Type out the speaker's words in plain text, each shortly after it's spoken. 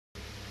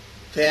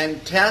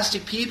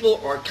Fantastic people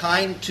are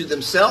kind to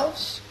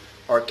themselves,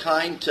 are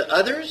kind to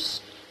others,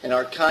 and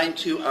are kind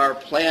to our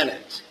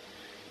planet.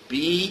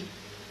 Be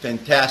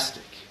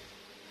fantastic.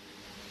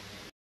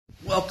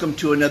 Welcome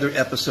to another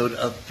episode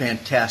of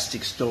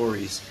Fantastic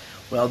Stories.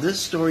 Well, this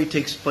story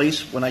takes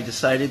place when I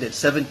decided at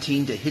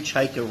 17 to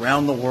hitchhike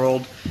around the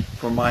world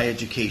for my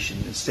education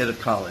instead of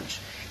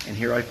college. And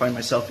here I find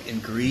myself in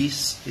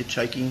Greece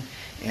hitchhiking,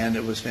 and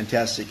it was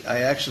fantastic.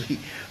 I actually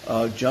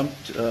I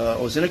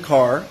was in a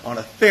car on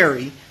a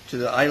ferry to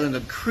the island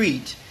of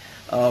Crete,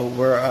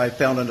 where I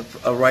found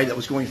a ride that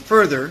was going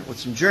further with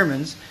some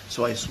Germans.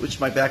 So I switched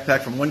my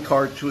backpack from one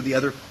car to the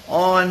other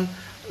on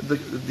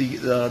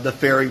the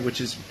ferry,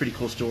 which is a pretty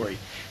cool story.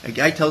 A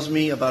guy tells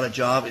me about a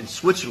job in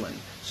Switzerland.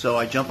 So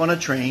I jump on a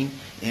train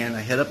and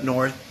I head up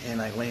north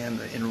and I land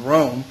in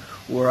Rome,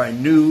 where I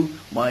knew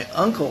my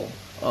uncle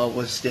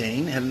was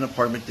staying, had an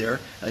apartment there.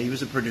 He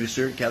was a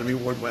producer, Academy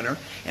Award winner,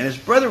 and his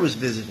brother was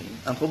visiting,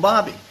 Uncle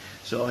Bobby.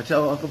 So I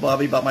tell Uncle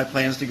Bobby about my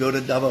plans to go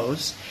to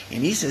Davos,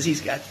 and he says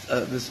he's got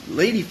this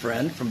lady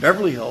friend from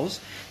Beverly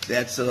Hills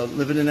that's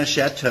living in a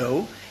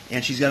chateau,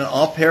 and she's got an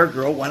au pair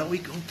girl. Why don't we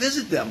go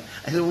visit them?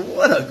 I said, well,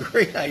 what a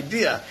great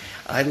idea.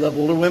 I love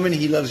older women.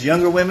 He loves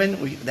younger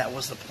women. That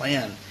was the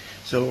plan.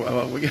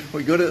 So we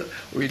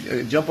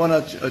jump on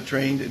a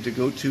train to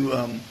go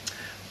to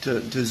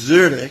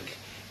Zurich,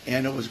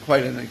 and it was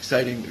quite an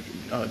exciting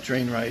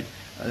train ride.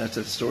 That's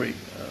a story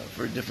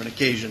for a different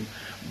occasion.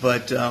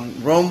 But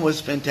Rome was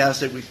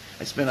fantastic.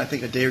 I spent, I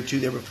think, a day or two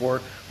there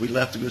before we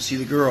left to go see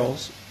the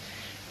girls.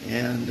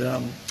 And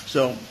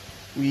so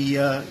we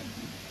end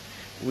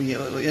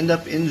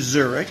up in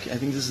Zurich. I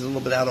think this is a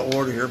little bit out of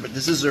order here, but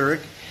this is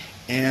Zurich.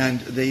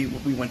 And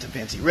we went to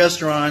fancy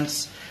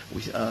restaurants.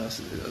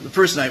 The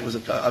first night was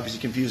obviously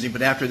confusing,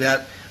 but after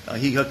that,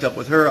 he hooked up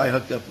with her, I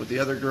hooked up with the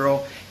other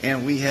girl,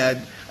 and we had,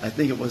 I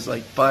think it was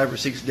like 5 or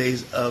 6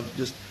 days of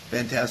just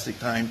fantastic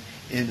time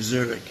in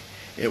Zurich.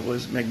 It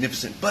was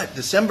magnificent. But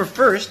December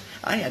 1st,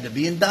 I had to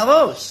be in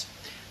Davos.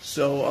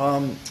 So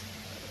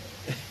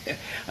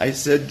I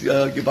said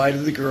goodbye to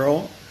the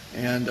girl,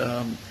 and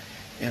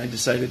I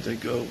decided to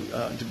go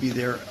to be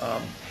there.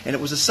 And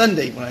it was a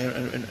Sunday when I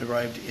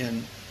arrived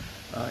in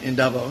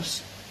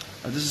Davos.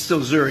 This is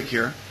still Zurich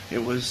here.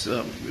 It was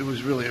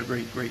really a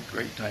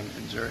great time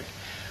in Zurich.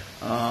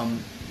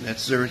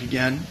 That's Zurich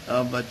again.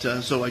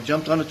 So I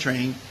jumped on a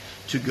train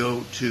to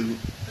go to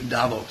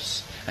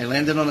Davos. I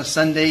landed on a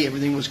Sunday.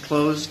 Everything was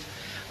closed.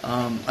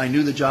 I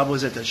knew the job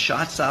was at the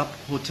Schatzalp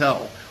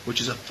Hotel, which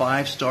is a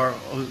 5-star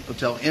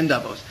hotel in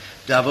Davos.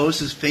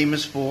 Davos is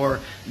famous for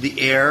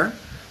the air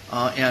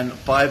and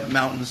 5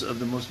 mountains of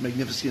the most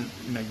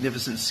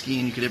magnificent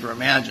skiing you could ever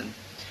imagine.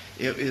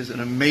 It is an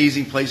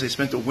amazing place. I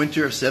spent the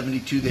winter of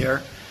 72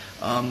 there.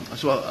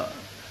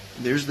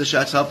 There's the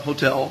Schatzalp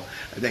Hotel.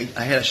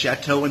 I had a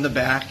chateau in the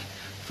back,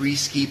 free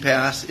ski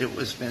pass. It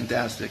was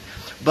fantastic.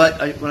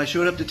 But when I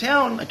showed up to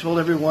town, I told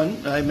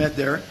everyone I met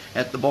there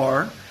at the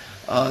bar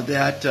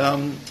that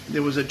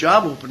there was a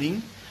job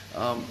opening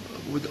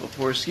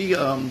for a ski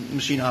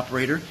machine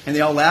operator, and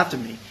they all laughed at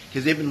me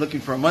because they've been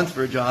looking for a month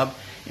for a job,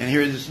 and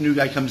here this new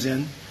guy comes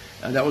in.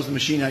 That was the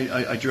machine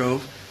I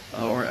drove,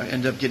 or I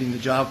ended up getting the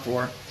job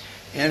for.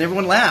 And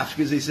everyone laughed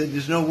because they said,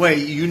 there's no way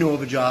you know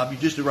of a job. You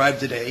just arrived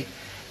today.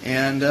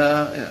 And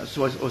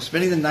so I was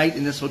spending the night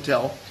in this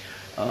hotel,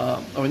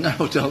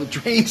 the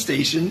train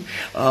station,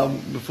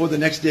 before the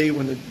next day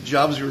when the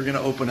jobs were going to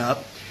open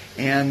up.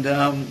 And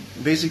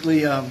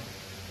basically, I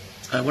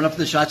went up to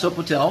the Schatzalp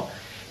Hotel,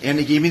 and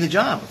they gave me the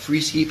job. A free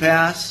ski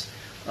pass,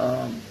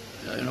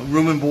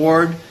 room and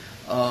board,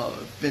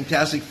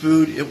 fantastic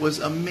food. It was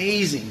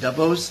amazing.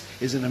 Davos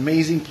is an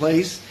amazing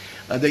place.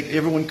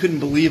 Everyone couldn't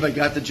believe I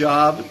got the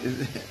job,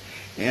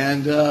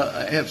 and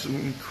I have some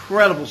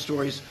incredible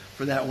stories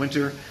for that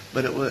winter.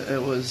 But it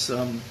was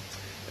a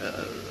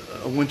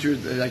winter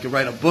that I could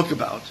write a book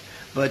about.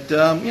 But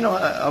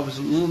I was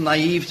a little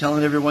naive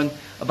telling everyone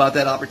about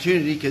that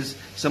opportunity because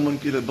someone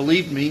could have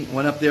believed me,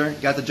 went up there,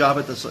 got the job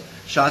at the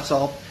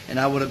Schatzalp, and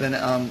I would have been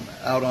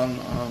out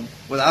on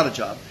without a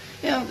job.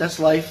 Yeah, that's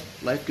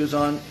life. Life goes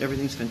on.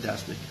 Everything's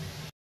fantastic.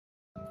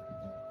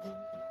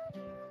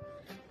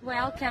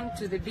 Welcome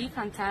to the Be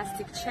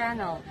Fantastic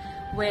channel,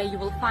 where you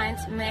will find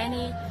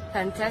many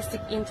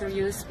fantastic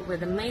interviews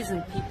with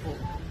amazing people.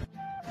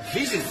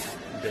 Visit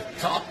the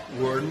top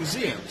world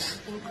museums,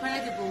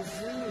 Incredible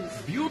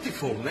zoos,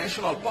 beautiful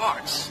national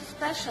parks,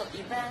 special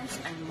events,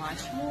 and much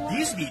more.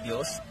 These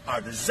videos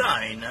are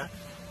designed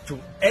to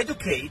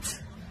educate,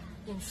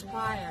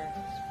 Inspire.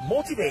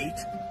 motivate,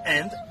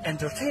 and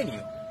entertain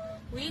you.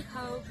 We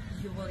hope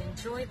you will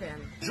enjoy them.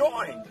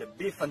 Join the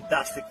Be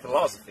Fantastic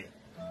philosophy.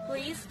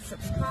 Please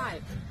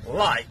subscribe.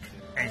 Like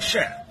and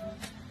share.